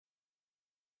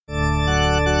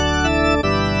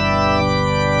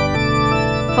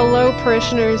Hello,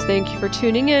 parishioners. Thank you for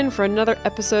tuning in for another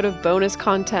episode of bonus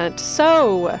content.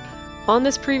 So, on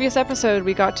this previous episode,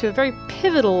 we got to a very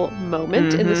pivotal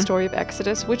moment in the story of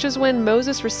Exodus, which is when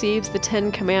Moses receives the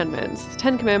Ten Commandments. The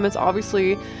Ten Commandments,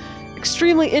 obviously,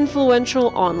 extremely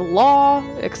influential on law,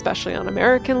 especially on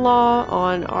American law,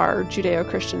 on our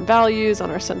Judeo-Christian values,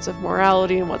 on our sense of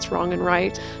morality and what's wrong and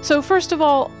right. So, first of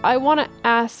all, I want to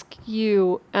ask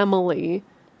you, Emily,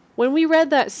 when we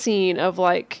read that scene of,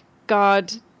 like,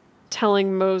 God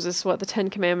telling Moses what the Ten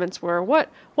Commandments were, what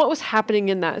was happening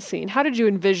in that scene? How did you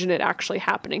envision it actually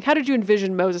happening? How did you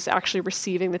envision Moses actually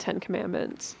receiving the Ten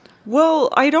Commandments? Well,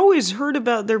 I'd always heard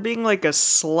about there being like a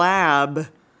slab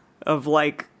of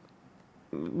like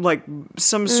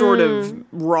some sort of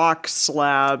rock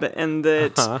slab, and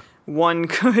that one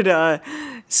could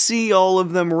see all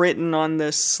of them written on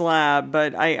this slab,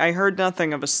 but I heard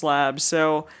nothing of a slab,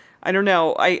 so I don't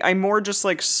know. I more just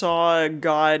like saw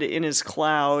God in his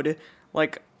cloud,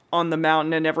 like on the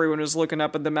mountain, and everyone was looking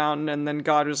up at the mountain, and then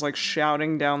God was like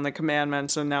shouting down the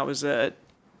commandments, and that was it.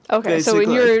 Okay, basically.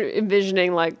 So when you're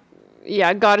envisioning like,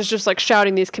 yeah, God is just like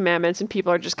shouting these commandments, and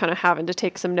people are just kind of having to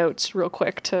take some notes real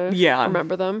quick to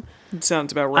remember them. It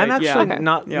sounds about right. I'm actually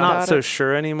not so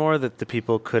sure anymore that the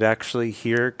people could actually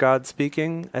hear God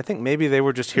speaking. I think maybe they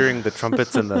were just hearing the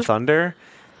trumpets and the thunder.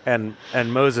 And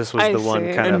Moses was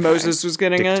one kind of Moses was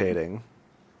getting dictating.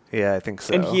 Yeah, I think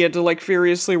so. And he had to like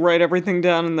furiously write everything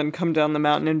down and then come down the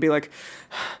mountain and be like,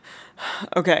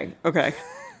 okay,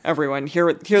 everyone,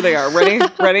 here they are.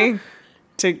 Ready?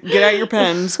 Get out your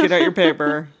pens, get out your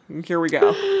paper. Here we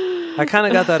go. I kind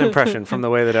of got that impression from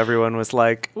the way that everyone was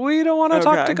like, we don't want to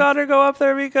talk to God or go up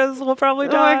there because we'll probably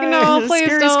die. No, please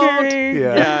don't. Scary.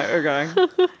 Yeah,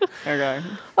 okay.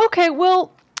 Okay,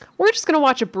 well, we're just going to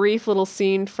watch a brief little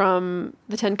scene from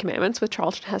the Ten Commandments with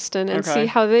Charlton Heston and see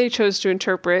how they chose to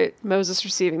interpret Moses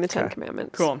receiving the Ten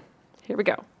Commandments. Cool. Here we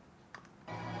go.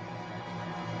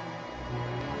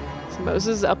 So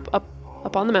Moses up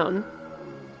on the mountain.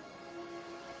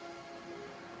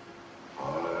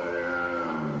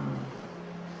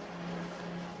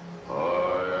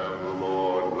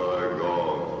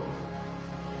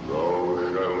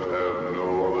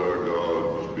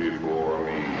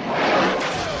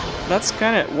 That's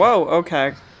kind of... Whoa,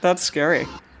 okay. That's scary.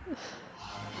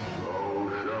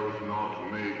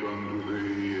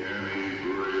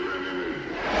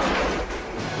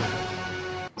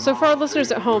 So for our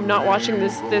listeners at home not watching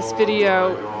this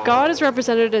video, God is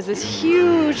represented as this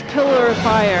huge pillar of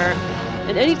fire.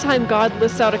 And anytime God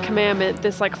lists out a commandment,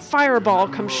 this like fireball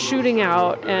comes shooting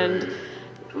out and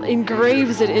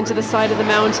engraves it into the side of the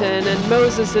mountain. And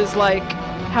Moses is like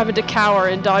having to cower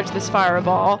and dodge this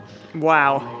fireball.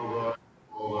 Wow.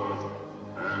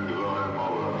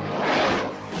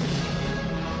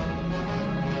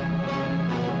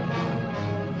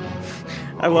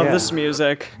 I love this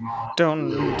music.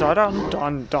 Dun dun dun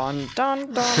dun dun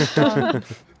dun dun.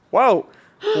 Whoa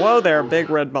there, big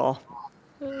red ball.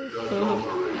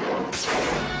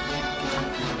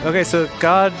 Okay, so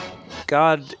God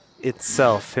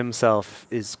himself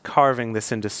is carving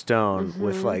this into stone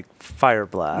with like fire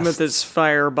blasts. With his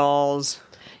fireballs.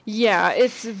 Yeah,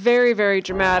 it's very, very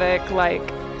dramatic, like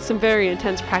some very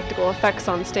intense practical effects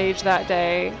on stage that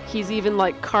day. He's even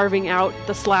like carving out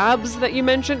the slabs that you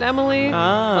mentioned, Emily.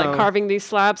 Like carving these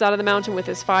slabs out of the mountain with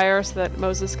his fire so that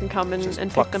Moses can come and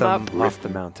pick them up. Off the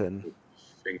mountain.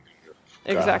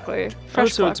 Exactly.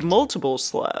 So it's multiple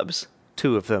slabs.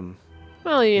 2 of them.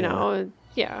 Well, you know,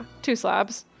 2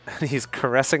 slabs. And he's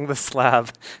caressing the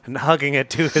slab and hugging it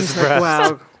to his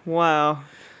breast. Wow.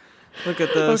 Look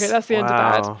at this. Okay, that's the end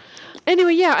of that.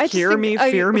 Anyway, I just Hear me,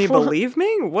 fear me, believe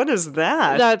me? What is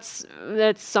that? That's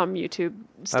some YouTube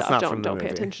stuff. Don't pay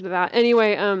attention to that.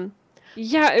 Anyway,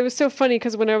 it was so funny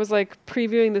because when I was like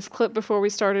previewing this clip before we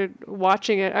started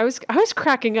watching it, I was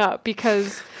cracking up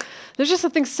because there's just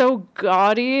something so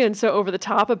gaudy and so over the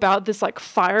top about this like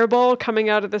fireball coming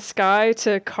out of the sky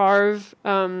to carve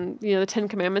the Ten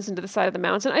Commandments into the side of the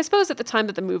mountain. I suppose at the time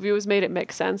that the movie was made, it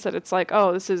makes sense that it's like,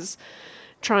 oh, this is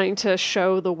trying to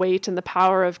show the weight and the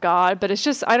power of God, but it's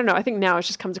just, I don't know, I think now it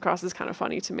just comes across as kind of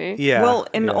funny to me. Yeah. Well,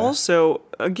 and also,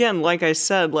 again, like I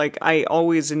said, like I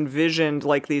always envisioned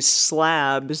like these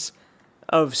slabs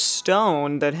of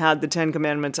stone that had the Ten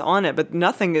Commandments on it, but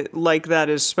nothing like that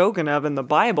is spoken of in the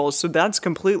Bible, so that's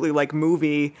completely like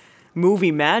movie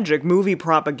magic, movie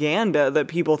propaganda that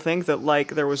people think that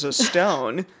like there was a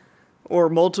stone or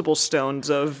multiple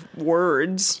stones of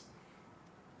words.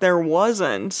 There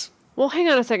wasn't. Well, hang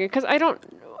on a second, because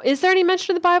is there any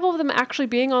mention in the Bible of them actually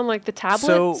being on, like, the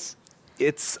tablets? So,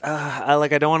 it's, I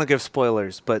don't want to give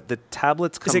spoilers, but the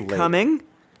tablets come late. Is it coming?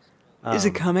 Is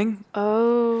it coming?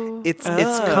 Oh. It's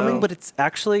coming, but it's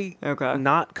actually Okay.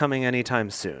 not coming anytime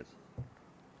soon.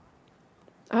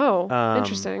 Oh,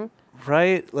 interesting.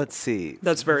 Right? Let's see.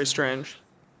 That's very strange.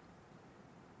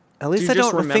 At least Do I you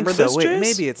just don't think remember so. this, Wait, Jace?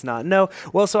 maybe it's not. No.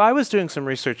 Well, so I was doing some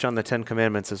research on the Ten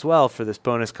Commandments as well for this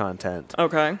bonus content.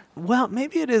 Okay. Well,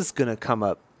 maybe it is going to come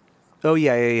up. Oh,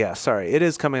 yeah. Sorry. It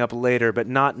is coming up later, but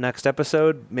not next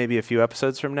episode. Maybe a few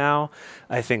episodes from now.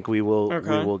 I think we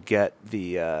will get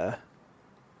the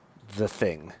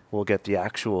thing. We'll get the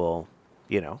actual,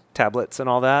 tablets and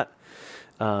all that.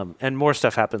 And more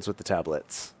stuff happens with the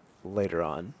tablets later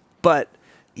on. But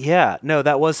yeah, no,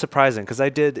 that was surprising because I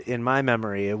did, in my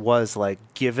memory, it was like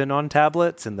given on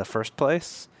tablets in the first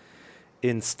place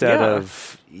instead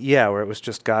of, where it was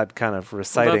just God kind of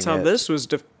reciting That's how it. this was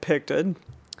depicted.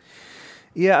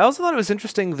 Yeah, I also thought it was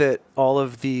interesting that all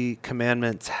of the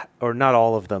commandments, or not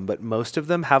all of them, but most of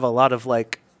them have a lot of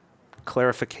like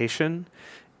clarification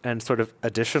and sort of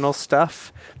additional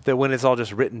stuff that when it's all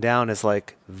just written down as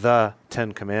like the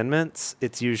 10 Commandments,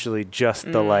 it's usually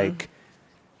just the like,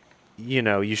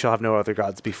 you shall have no other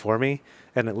gods before me.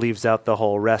 And it leaves out the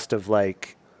whole rest of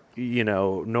like,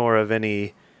 nor of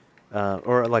any,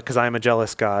 or like, because I'm a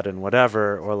jealous God and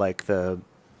whatever, or like the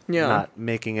not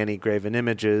making any graven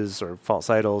images or false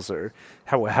idols or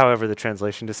however the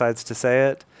translation decides to say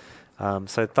it.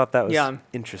 So I thought that was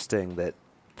interesting that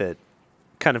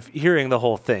kind of hearing the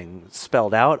whole thing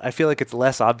spelled out. I feel like it's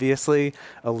less obviously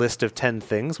a list of 10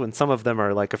 things when some of them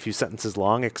are like a few sentences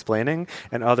long explaining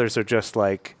and others are just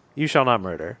like, you shall not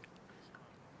murder.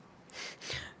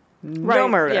 Right. No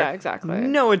murder. Yeah, exactly.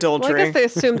 No adultery. Well, I guess they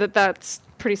assume that that's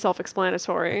pretty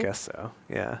self-explanatory. I guess so.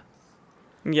 Yeah.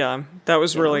 Yeah, that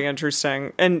was really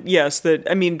interesting. And yes,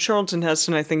 Charlton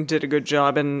Heston, I think, did a good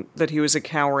job in that he was a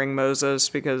cowering Moses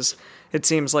because it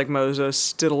seems like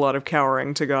Moses did a lot of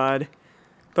cowering to God.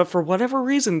 But for whatever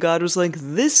reason, God was like,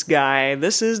 this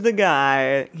is the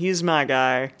guy. He's my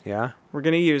guy. Yeah. We're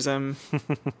going to use him.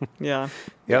 Yeah.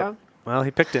 Yep. Yeah. Well,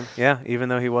 he picked him. Yeah. Even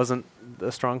though he wasn't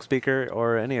a strong speaker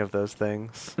or any of those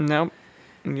things. Nope.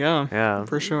 Yeah. Yeah.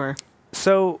 For sure.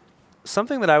 So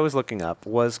something that I was looking up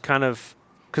was kind of,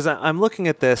 because I'm looking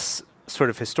at this sort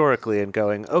of historically and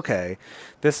going, okay,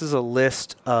 this is a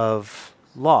list of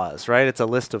laws, right? It's a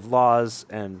list of laws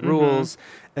and rules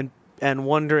and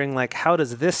wondering, like, how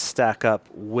does this stack up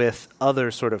with other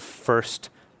sort of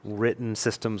first written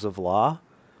systems of law?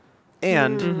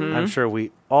 And I'm sure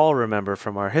we all remember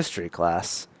from our history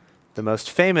class, the most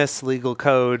famous legal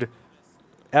code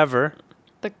ever.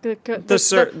 The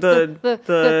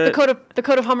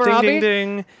code of Hammurabi. Ding,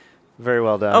 ding, ding. Very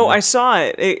well done. Oh, I saw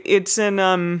it. It's in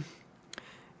the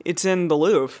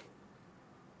Louvre.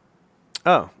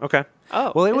 Oh, okay.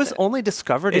 Oh, well, it was only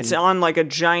discovered It's on like a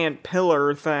giant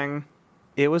pillar thing.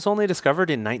 It was only discovered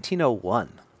in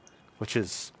 1901, which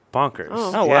is bonkers.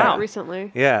 Oh yeah. Wow. Recently.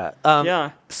 Yeah.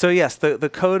 Yeah. So yes, the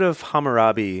Code of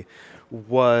Hammurabi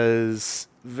was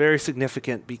very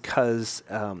significant because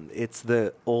it's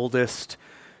the oldest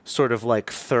sort of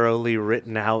like thoroughly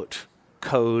written out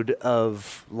code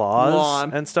of laws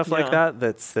and stuff like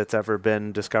that's ever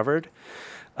been discovered.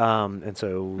 And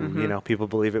so, people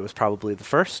believe it was probably the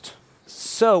first.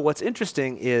 So what's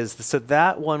interesting is,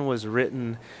 that one was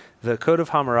written, the Code of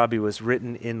Hammurabi was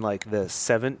written in like the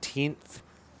 17th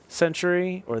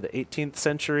century or the 18th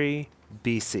century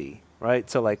BC, right?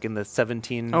 So like in the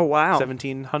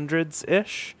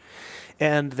 1700s-ish.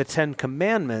 And the 10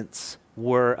 Commandments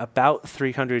were about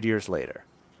 300 years later,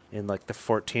 in like the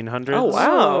 1400s. Oh,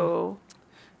 wow. Oh,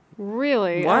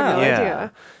 really? Wow. I had no Yeah.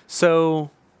 idea.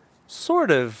 So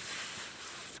sort of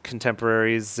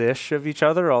contemporaries-ish of each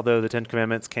other, although the 10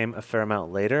 Commandments came a fair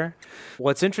amount later.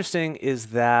 What's interesting is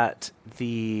that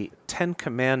the 10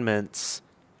 Commandments,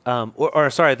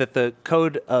 that the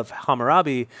Code of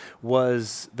Hammurabi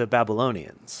was the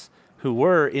Babylonians, who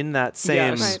were in that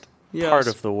same part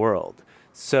of the world.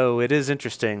 So it is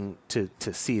interesting to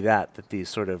see that these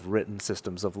sort of written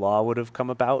systems of law would have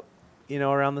come about,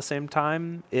 around the same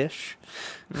time-ish.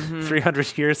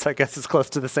 300 years, I guess, is close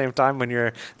to the same time when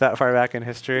you're that far back in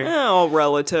history. All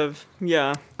relative.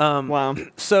 Yeah. Wow.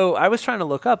 So I was trying to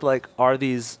look up, like, are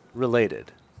these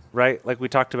related, right? Like we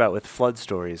talked about with flood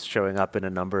stories showing up in a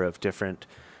number of different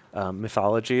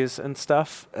mythologies and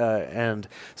stuff. And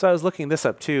so I was looking this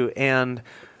up, too, and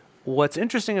what's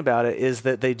interesting about it is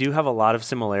that they do have a lot of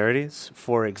similarities.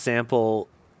 For example,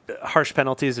 harsh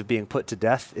penalties of being put to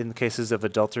death in the cases of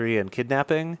adultery and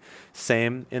kidnapping.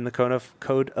 Same in the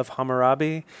Code of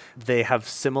Hammurabi. They have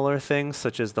similar things,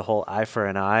 such as the whole eye for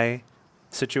an eye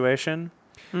situation.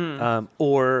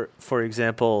 Or, for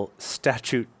example,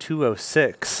 Statute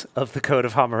 206 of the Code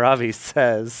of Hammurabi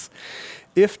says,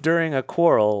 if during a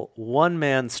quarrel one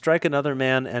man strike another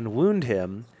man and wound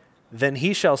him, then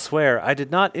he shall swear, I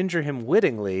did not injure him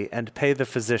wittingly, and pay the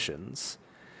physicians.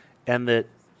 And that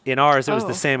in ours it was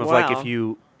the same of like if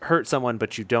you hurt someone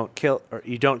but you don't kill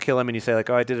him and you say like,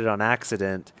 oh, I did it on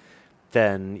accident,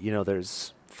 then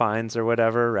there's fines or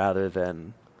whatever rather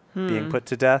than being put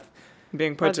to death.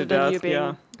 Being put to death,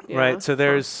 yeah. Right. So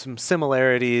there's some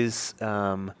similarities.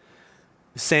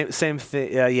 Same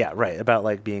thing. Right. About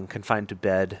like being confined to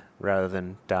bed rather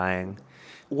than dying.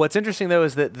 What's interesting though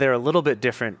is that they're a little bit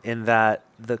different in that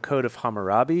the Code of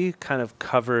Hammurabi kind of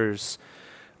covers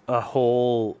a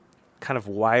whole kind of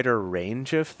wider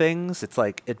range of things. It's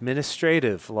like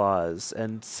administrative laws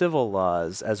and civil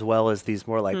laws as well as these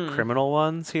more like criminal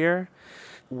ones here.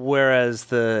 Whereas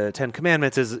the Ten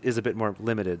Commandments is a bit more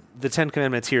limited. The Ten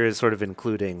Commandments here is sort of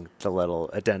including the little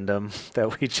addendum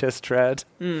that we just read.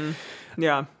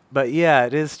 Yeah. But yeah,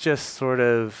 it is just sort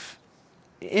of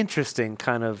interesting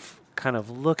kind of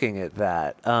looking at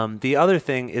that. The other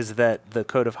thing is that the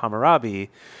Code of Hammurabi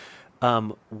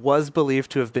was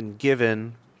believed to have been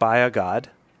given by a god.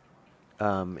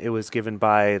 It was given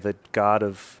by the god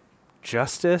of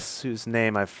justice, whose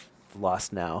name I've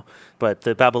lost now, but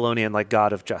the Babylonian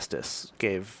god of justice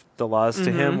gave the laws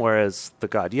to him, whereas the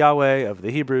god Yahweh of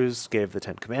the Hebrews gave the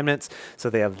Ten Commandments. So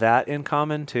they have that in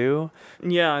common too.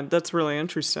 Yeah, that's really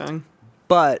interesting.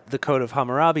 But the Code of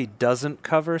Hammurabi doesn't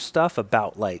cover stuff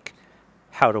about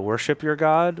how to worship your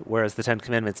god, whereas the Ten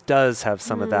Commandments does have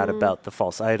some of that about the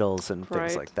false idols and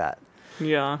things like that.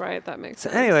 Yeah. Right, that makes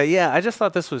sense. So anyway, yeah, I just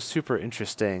thought this was super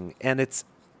interesting, and it's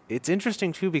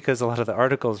interesting too because a lot of the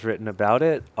articles written about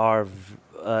it are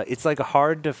it's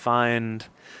hard to find,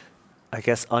 I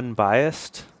guess,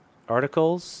 unbiased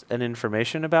articles and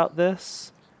information about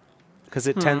this, because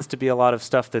it tends to be a lot of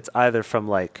stuff that's either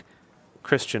from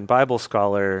Christian Bible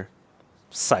scholar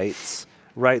sites,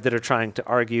 right, that are trying to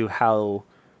argue how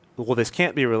this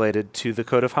can't be related to the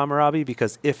Code of Hammurabi,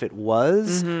 because if it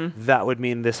was, that would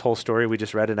mean this whole story we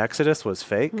just read in Exodus was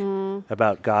fake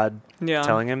about God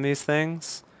telling him these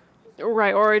things.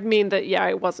 Right, or it'd mean that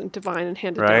it wasn't divine and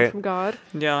handed down from God.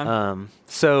 Yeah.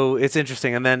 So it's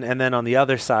interesting, and then on the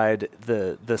other side,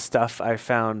 the stuff I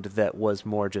found that was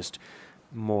more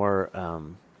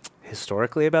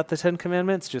historically about the Ten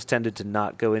Commandments just tended to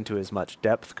not go into as much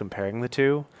depth comparing the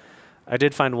two. I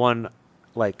did find one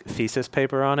thesis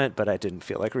paper on it, but I didn't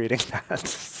feel like reading that.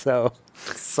 So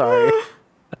sorry.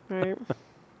 Right.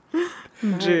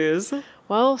 Jeez.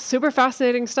 Well, super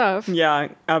fascinating stuff. Yeah,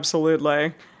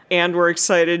 absolutely. And we're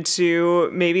excited to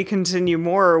maybe continue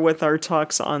more with our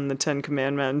talks on the Ten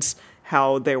Commandments,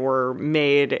 how they were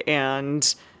made, and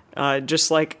just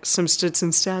some stits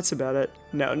and stats about it.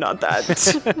 No, not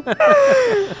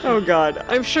that. Oh, God.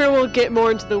 I'm sure we'll get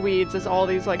more into the weeds as all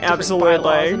these different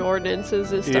bylaws and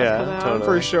ordinances and stuff come out. Totally.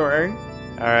 For sure.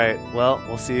 All right. Well,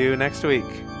 we'll see you next week.